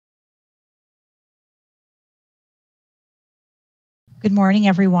Good morning,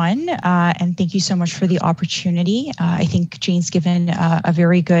 everyone, and thank you so much for the opportunity. I think Jane's given a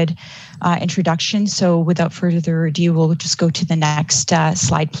very good introduction, so without further ado, we'll just go to the next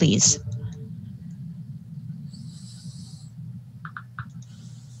slide, please.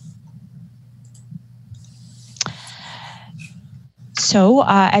 So,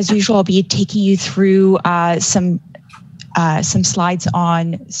 as usual, I'll be taking you through some slides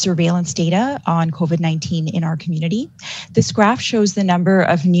on surveillance data on COVID-19 in our community. This graph shows the number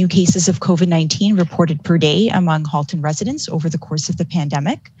of new cases of COVID-19 reported per day among Halton residents over the course of the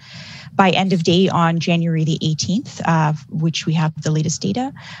pandemic. By end of day on January the 18th, which we have the latest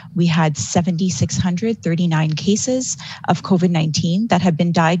data, we had 7,639 cases of COVID-19 that have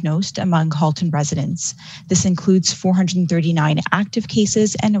been diagnosed among Halton residents. This includes 439 active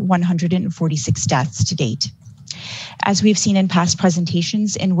cases and 146 deaths to date. As we've seen in past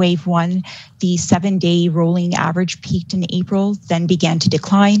presentations, in wave 1, the 7-day rolling average peaked in April, then began to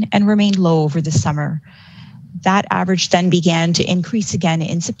decline and remained low over the summer. That average then began to increase again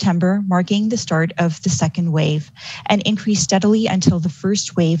in September, marking the start of the second wave, and increased steadily until the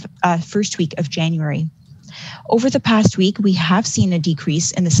first week of January. Over the past week, we have seen a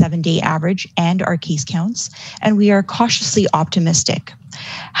decrease in the 7-day average and our case counts, and we are cautiously optimistic.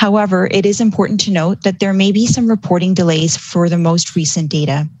 However, it is important to note that there may be some reporting delays for the most recent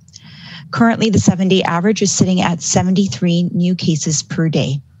data. Currently, the 7-day average is sitting at 73 new cases per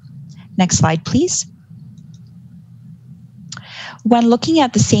day. Next slide, please. When looking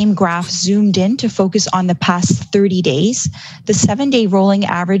at the same graph zoomed in to focus on the past 30 days, the 7-day rolling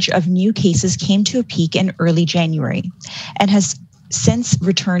average of new cases came to a peak in early January and has since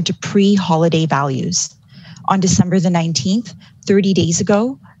returned to pre-holiday values. On December the 19th, 30 days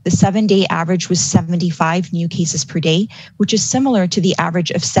ago, the 7-day average was 75 new cases per day, which is similar to the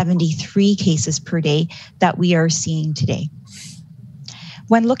average of 73 cases per day that we are seeing today.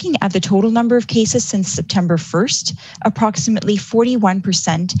 When looking at the total number of cases since September 1st, approximately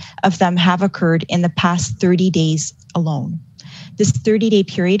 41% of them have occurred in the past 30 days alone. This 30-day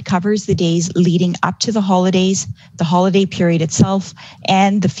period covers the days leading up to the holidays, the holiday period itself,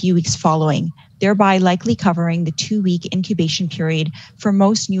 and the few weeks following, thereby likely covering the 2-week incubation period for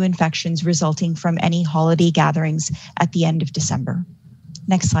most new infections resulting from any holiday gatherings at the end of December.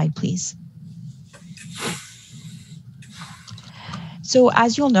 Next slide, please. So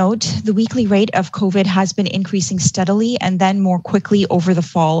as you'll note, the weekly rate of COVID has been increasing steadily and then more quickly over the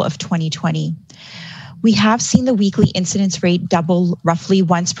fall of 2020. We have seen the weekly incidence rate double roughly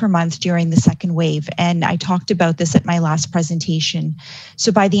once per month during the second wave, and I talked about this at my last presentation.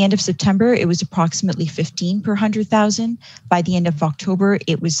 So by the end of September, it was approximately 15 per 100,000. By the end of October,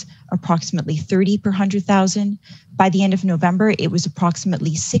 it was approximately 30 per 100,000. By the end of November, it was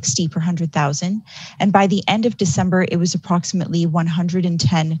approximately 60 per 100,000. And by the end of December, it was approximately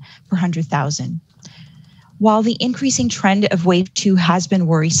 110 per 100,000. While the increasing trend of wave 2 has been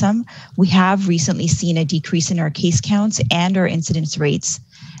worrisome, we have recently seen a decrease in our case counts and our incidence rates.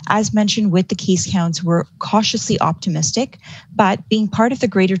 As mentioned with the case counts, we're cautiously optimistic, but being part of the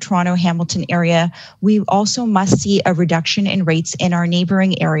Greater Toronto Hamilton area, we also must see a reduction in rates in our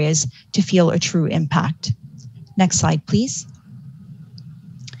neighboring areas to feel a true impact. Next slide, please.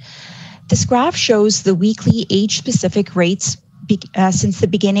 This graph shows the weekly age-specific rates since the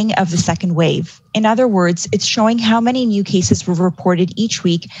beginning of the second wave. In other words, it's showing how many new cases were reported each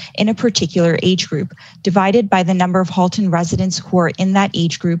week in a particular age group, divided by the number of Halton residents who are in that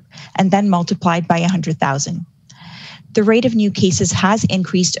age group, and then multiplied by 100,000. The rate of new cases has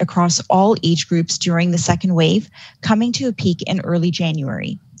increased across all age groups during the second wave, coming to a peak in early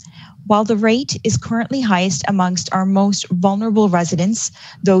January. While the rate is currently highest amongst our most vulnerable residents,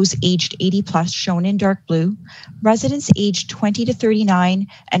 those aged 80 plus shown in dark blue, residents aged 20 to 39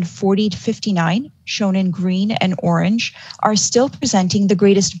 and 40 to 59 shown in green and orange are still presenting the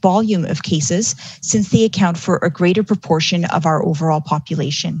greatest volume of cases since they account for a greater proportion of our overall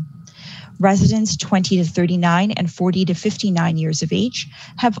population. Residents 20 to 39 and 40 to 59 years of age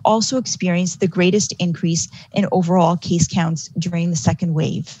have also experienced the greatest increase in overall case counts during the second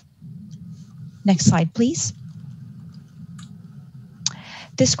wave. Next slide, please.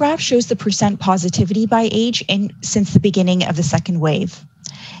 This graph shows the percent positivity by age since the beginning of the second wave.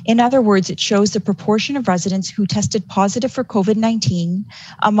 In other words, it shows the proportion of residents who tested positive for COVID-19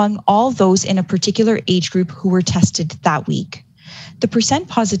 among all those in a particular age group who were tested that week. The percent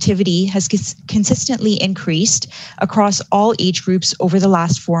positivity has consistently increased across all age groups over the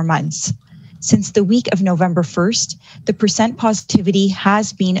last 4 months. Since the week of November 1st, the percent positivity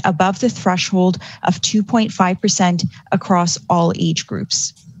has been above the threshold of 2.5% across all age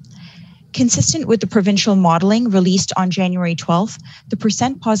groups. Consistent with the provincial modeling released on January 12th, the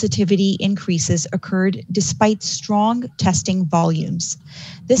percent positivity increases occurred despite strong testing volumes.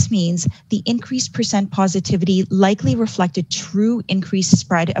 This means the increased percent positivity likely reflected true increased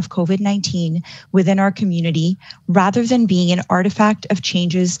spread of COVID-19 within our community rather than being an artifact of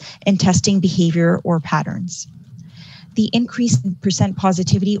changes in testing behavior or patterns. The increase in percent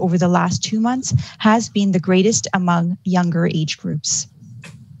positivity over the last 2 months has been the greatest among younger age groups.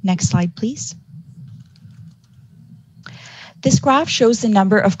 Next slide, please. This graph shows the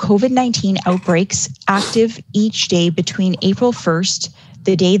number of COVID-19 outbreaks active each day between April 1st,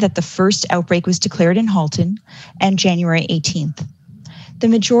 the day that the first outbreak was declared in Halton, and January 18th. The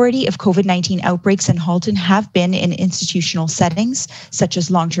majority of COVID-19 outbreaks in Halton have been in institutional settings, such as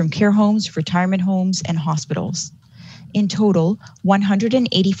long-term care homes, retirement homes, and hospitals. In total,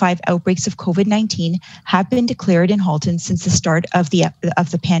 185 outbreaks of COVID-19 have been declared in Halton since the start of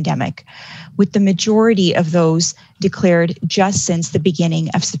the pandemic, with the majority of those declared just since the beginning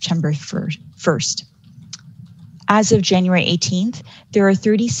of September 1st. As of January 18th, there are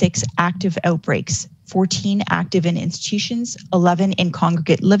 36 active outbreaks, 14 active in institutions, 11 in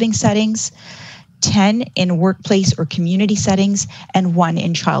congregate living settings, 10 in workplace or community settings, and 1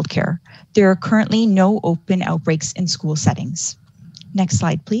 in childcare. There are currently no open outbreaks in school settings. Next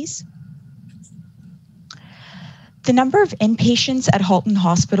slide, please. The number of inpatients at Halton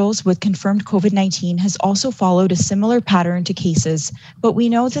hospitals with confirmed COVID-19 has also followed a similar pattern to cases, but we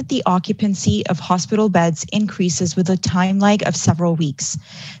know that the occupancy of hospital beds increases with a time lag of several weeks.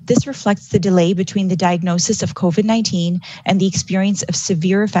 This reflects the delay between the diagnosis of COVID-19 and the experience of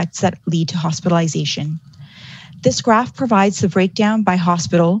severe effects that lead to hospitalization. This graph provides the breakdown by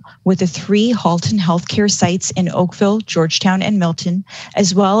hospital with the 3 Halton healthcare sites in Oakville, Georgetown, and Milton,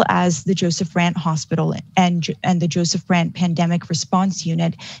 as well as the Joseph Brant Hospital and the Joseph Brant Pandemic Response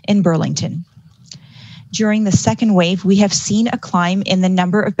Unit in Burlington. During the second wave, we have seen a climb in the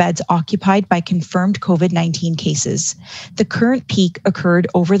number of beds occupied by confirmed COVID-19 cases. The current peak occurred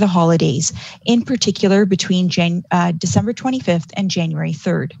over the holidays, in particular between December 25th and January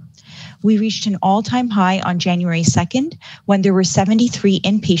 3rd. We reached an all-time high on January 2nd when there were 73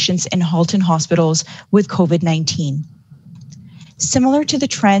 inpatients in Halton hospitals with COVID-19. Similar to the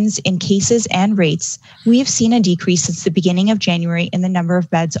trends in cases and rates, we have seen a decrease since the beginning of January in the number of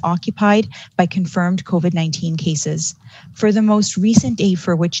beds occupied by confirmed COVID-19 cases. For the most recent day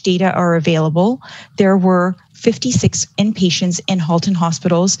for which data are available, there were 56 inpatients in Halton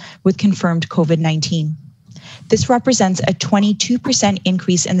hospitals with confirmed COVID-19. This represents a 22%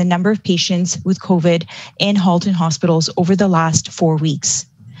 increase in the number of patients with COVID in Halton hospitals over the last 4 weeks.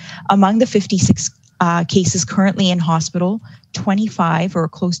 Among the 56 cases currently in hospital, 25 or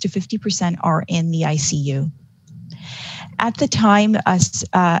close to 50% are in the ICU. At the time, a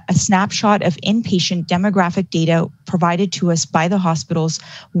snapshot of inpatient demographic data provided to us by the hospitals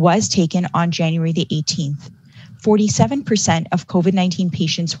was taken on January the 18th. 47% of COVID-19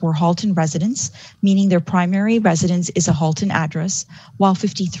 patients were Halton residents, meaning their primary residence is a Halton address, while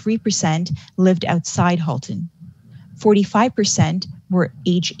 53% lived outside Halton. 45% were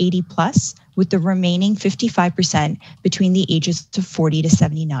age 80 plus, with the remaining 55% between the ages of 40 to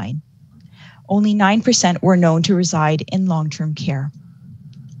 79. Only 9% were known to reside in long-term care.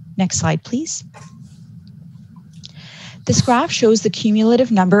 Next slide, please. This graph shows the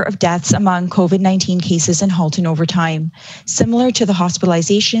cumulative number of deaths among COVID-19 cases in Halton over time. Similar to the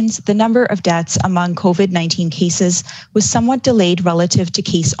hospitalizations, the number of deaths among COVID-19 cases was somewhat delayed relative to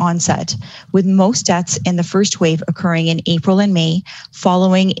case onset, with most deaths in the first wave occurring in April and May,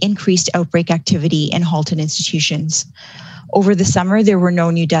 following increased outbreak activity in Halton institutions. Over the summer, there were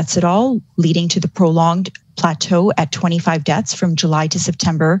no new deaths at all, leading to the prolonged plateau at 25 deaths from July to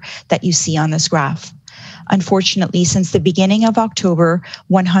September that you see on this graph. Unfortunately, since the beginning of October,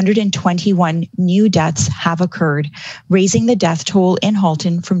 121 new deaths have occurred, raising the death toll in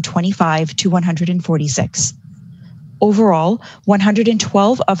Halton from 25 to 146. Overall,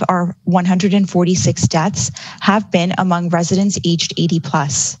 112 of our 146 deaths have been among residents aged 80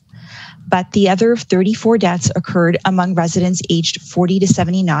 plus. But the other 34 deaths occurred among residents aged 40 to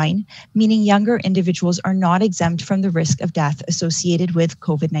 79, meaning younger individuals are not exempt from the risk of death associated with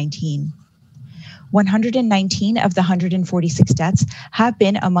COVID-19. 119 of the 146 deaths have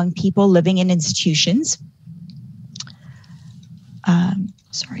been among people living in institutions.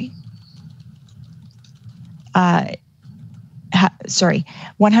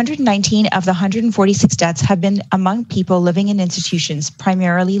 119 of the 146 deaths have been among people living in institutions,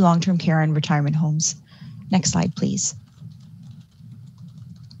 primarily long-term care and retirement homes. Next slide, please.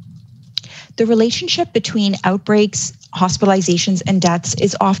 The relationship between outbreaks hospitalizations, and deaths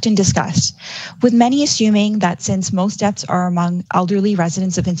is often discussed, with many assuming that since most deaths are among elderly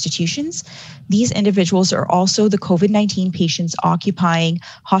residents of institutions, these individuals are also the COVID-19 patients occupying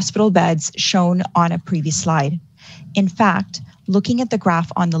hospital beds shown on a previous slide. In fact, looking at the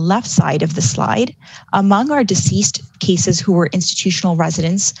graph on the left side of the slide, among our deceased cases who were institutional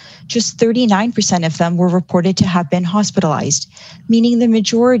residents, just 39% of them were reported to have been hospitalized, meaning the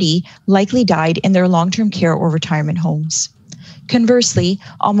majority likely died in their long-term care or retirement homes. Conversely,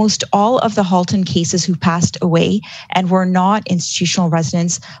 almost all of the Halton cases who passed away and were not institutional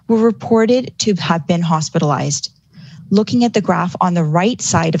residents were reported to have been hospitalized. Looking at the graph on the right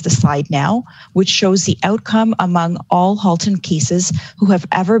side of the slide now, which shows the outcome among all Halton cases who have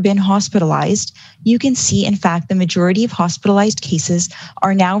ever been hospitalized, you can see, in fact, the majority of hospitalized cases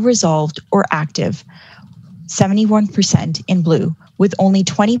are now resolved or active, 71% in blue, with only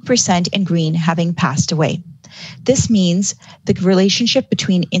 20% in green having passed away. This means the relationship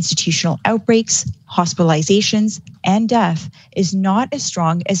between institutional outbreaks, hospitalizations, and death is not as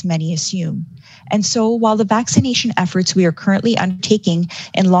strong as many assume. And so while the vaccination efforts we are currently undertaking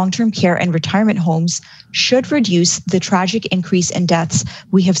in long-term care and retirement homes should reduce the tragic increase in deaths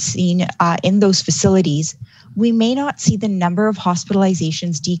we have seen in those facilities, we may not see the number of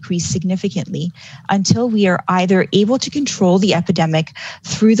hospitalizations decrease significantly until we are either able to control the epidemic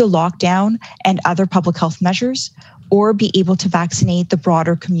through the lockdown and other public health measures, or be able to vaccinate the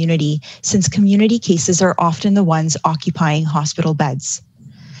broader community, since community cases are often the ones occupying hospital beds.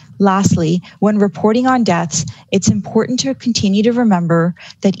 Lastly, when reporting on deaths, it's important to continue to remember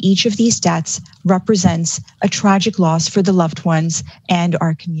that each of these deaths represents a tragic loss for the loved ones and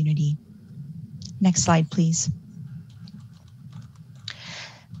our community. Next slide, please.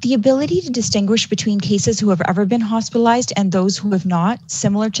 The ability to distinguish between cases who have ever been hospitalized and those who have not,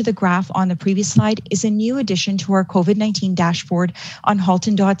 similar to the graph on the previous slide, is a new addition to our COVID-19 dashboard on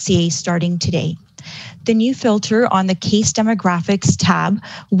halton.ca starting today. The new filter on the Case Demographics tab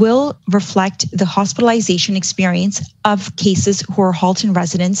will reflect the hospitalization experience of cases who are Halton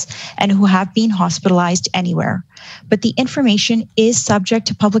residents and who have been hospitalized anywhere. But the information is subject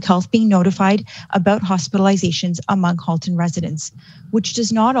to public health being notified about hospitalizations among Halton residents, which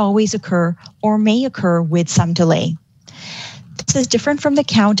does not always occur or may occur with some delay. This is different from the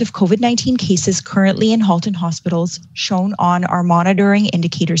count of COVID-19 cases currently in Halton hospitals shown on our Monitoring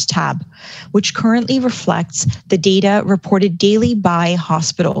Indicators tab, which currently reflects the data reported daily by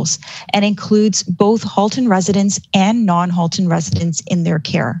hospitals and includes both Halton residents and non-Halton residents in their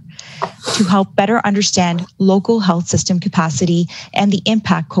care to help better understand local health system capacity and the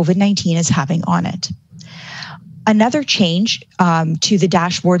impact COVID-19 is having on it. Another change to the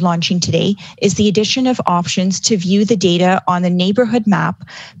dashboard launching today is the addition of options to view the data on the neighborhood map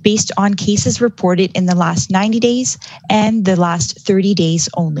based on cases reported in the last 90 days and the last 30 days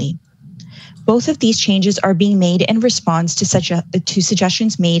only. Both of these changes are being made in response to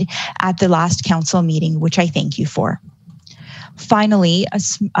suggestions made at the last council meeting, which I thank you for. Finally,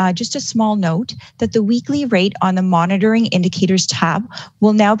 just a small note that the weekly rate on the Monitoring Indicators tab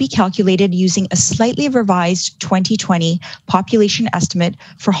will now be calculated using a slightly revised 2020 population estimate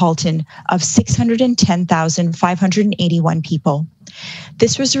for Halton of 610,581 people.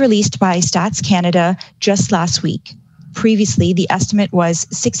 This was released by Stats Canada just last week. Previously, the estimate was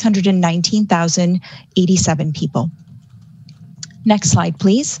 619,087 people. Next slide,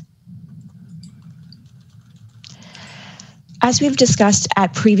 please. As we've discussed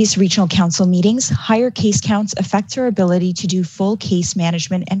at previous regional council meetings, higher case counts affect our ability to do full case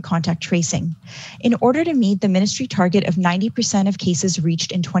management and contact tracing. In order to meet the ministry target of 90% of cases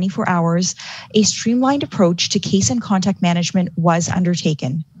reached in 24 hours, a streamlined approach to case and contact management was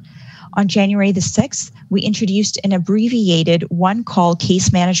undertaken. On January the 6th, we introduced an abbreviated one-call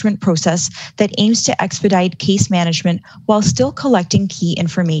case management process that aims to expedite case management while still collecting key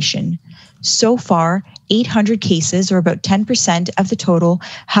information. So far, 800 cases, or about 10% of the total,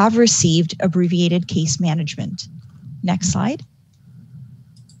 have received abbreviated case management. Next slide.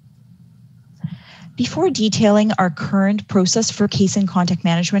 Before detailing our current process for case and contact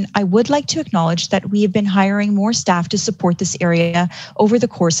management, I would like to acknowledge that we have been hiring more staff to support this area over the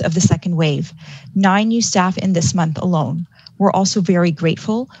course of the second wave, 9 new staff in this month alone. We're also very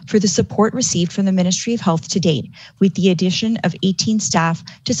grateful for the support received from the Ministry of Health to date, with the addition of 18 staff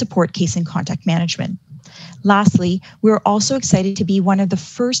to support case and contact management. Lastly, we're also excited to be one of the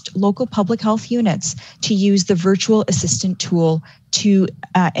first local public health units to use the virtual assistant tool to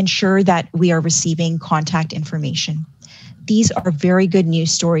ensure that we are receiving contact information. These are very good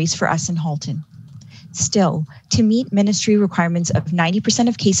news stories for us in Halton. Still, to meet ministry requirements of 90%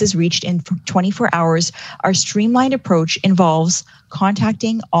 of cases reached in 24 hours, our streamlined approach involves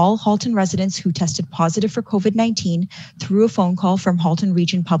contacting all Halton residents who tested positive for COVID-19 through a phone call from Halton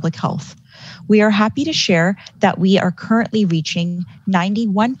Region Public Health. We are happy to share that we are currently reaching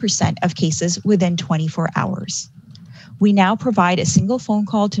 91% of cases within 24 hours. We now provide a single phone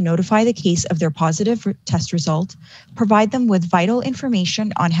call to notify the case of their positive test result, provide them with vital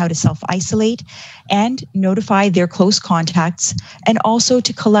information on how to self-isolate and notify their close contacts, and also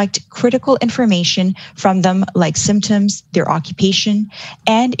to collect critical information from them like symptoms, their occupation,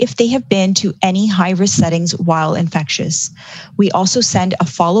 and if they have been to any high-risk settings while infectious. We also send a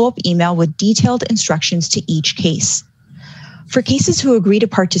follow-up email with detailed instructions to each case. For cases who agree to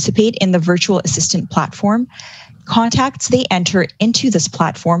participate in the virtual assistant platform, contacts they enter into this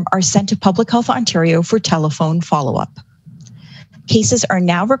platform are sent to Public Health Ontario for telephone follow-up. Cases are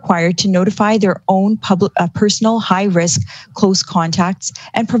now required to notify their own personal high-risk close contacts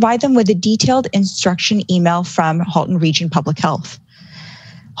and provide them with a detailed instruction email from Halton Region Public Health.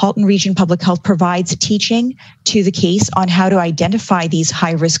 Halton Region Public Health provides teaching to the case on how to identify these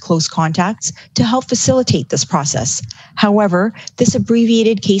high-risk close contacts to help facilitate this process. However, this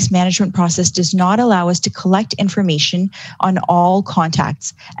abbreviated case management process does not allow us to collect information on all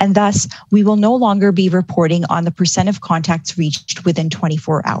contacts, and thus we will no longer be reporting on the % of contacts reached within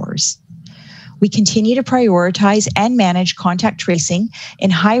 24 hours. We continue to prioritize and manage contact tracing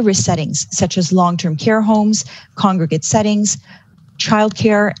in high-risk settings, such as long-term care homes, congregate settings,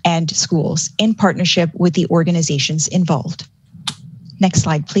 childcare, and schools in partnership with the organizations involved. Next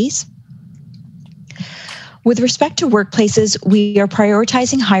slide, please. With respect to workplaces, we are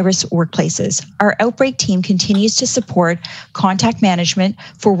prioritizing high-risk workplaces. Our outbreak team continues to support contact management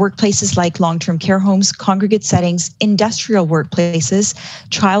for workplaces like long-term care homes, congregate settings, industrial workplaces,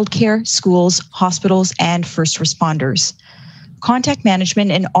 childcare, schools, hospitals, and first responders. Contact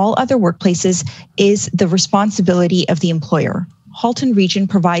management in all other workplaces is the responsibility of the employer. Halton Region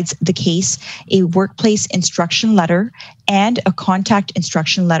provides the case a workplace instruction letter and a contact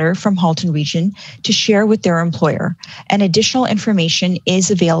instruction letter from Halton Region to share with their employer, and additional information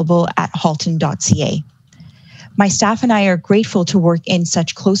is available at halton.ca. My staff and I are grateful to work in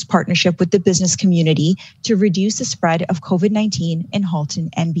such close partnership with the business community to reduce the spread of COVID-19 in Halton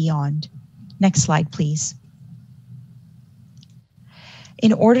and beyond. Next slide, please.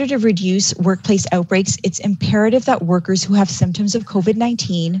 In order to reduce workplace outbreaks, it's imperative that workers who have symptoms of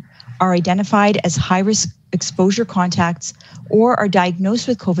COVID-19 are identified as high-risk exposure contacts or are diagnosed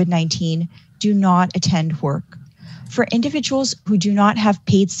with COVID-19 do not attend work. For individuals who do not have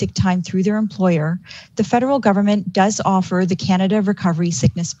paid sick time through their employer, the federal government does offer the Canada Recovery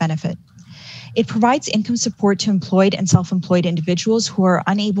Sickness Benefit. It provides income support to employed and self-employed individuals who are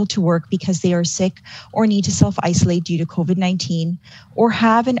unable to work because they are sick or need to self-isolate due to COVID-19 or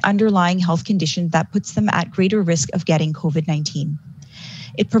have an underlying health condition that puts them at greater risk of getting COVID-19.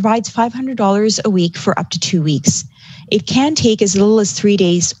 It provides $500 a week for up to 2 weeks. It can take as little as 3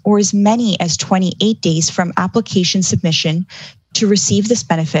 days or as many as 28 days from application submission to receive this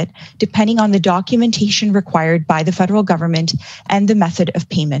benefit, depending on the documentation required by the federal government and the method of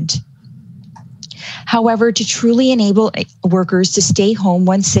payment. However, to truly enable workers to stay home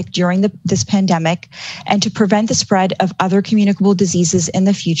when sick during this pandemic and to prevent the spread of other communicable diseases in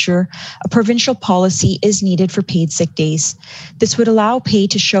the future, a provincial policy is needed for paid sick days. This would allow pay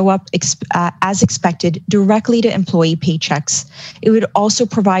to show up as expected directly to employee paychecks. It would also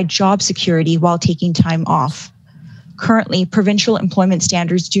provide job security while taking time off. Currently, provincial employment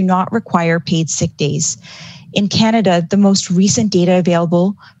standards do not require paid sick days. In Canada, the most recent data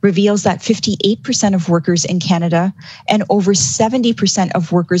available reveals that 58% of workers in Canada and over 70%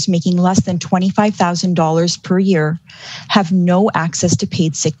 of workers making less than $25,000 per year have no access to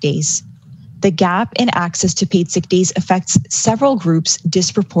paid sick days. The gap in access to paid sick days affects several groups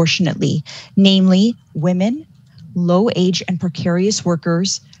disproportionately, namely women, low-age and precarious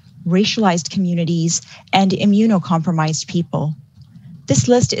workers, racialized communities, and immunocompromised people. This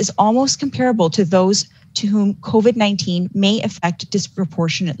list is almost comparable to those to whom COVID-19 may affect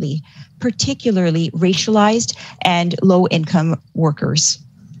disproportionately, particularly racialized and low-income workers.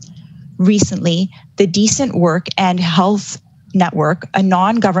 Recently, the Decent Work and Health Network, a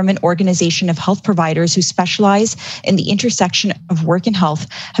non-government organization of health providers who specialize in the intersection of work and health,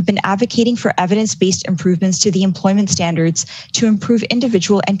 have been advocating for evidence-based improvements to the employment standards to improve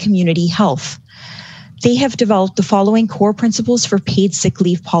individual and community health. They have developed the following core principles for paid sick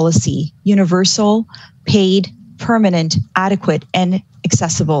leave policy: universal, paid, permanent, adequate, and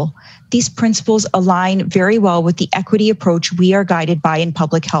accessible. These principles align very well with the equity approach we are guided by in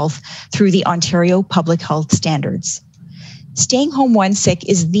public health through the Ontario Public Health Standards. Staying home when sick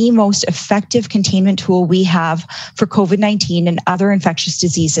is the most effective containment tool we have for COVID-19 and other infectious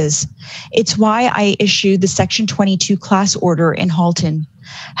diseases. It's why I issued the Section 22 class order in Halton.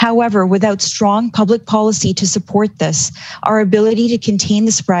 However, without strong public policy to support this, our ability to contain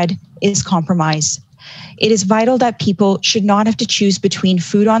the spread is compromised. It is vital that people should not have to choose between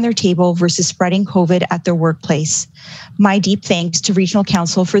food on their table versus spreading COVID at their workplace. My deep thanks to Regional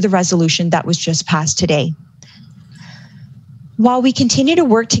Council for the resolution that was just passed today. While we continue to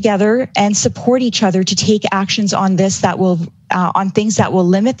work together and support each other to take actions on this that will on things that will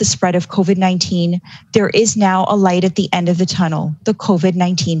limit the spread of COVID-19, there is now a light at the end of the tunnel, the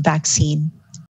COVID-19 vaccine.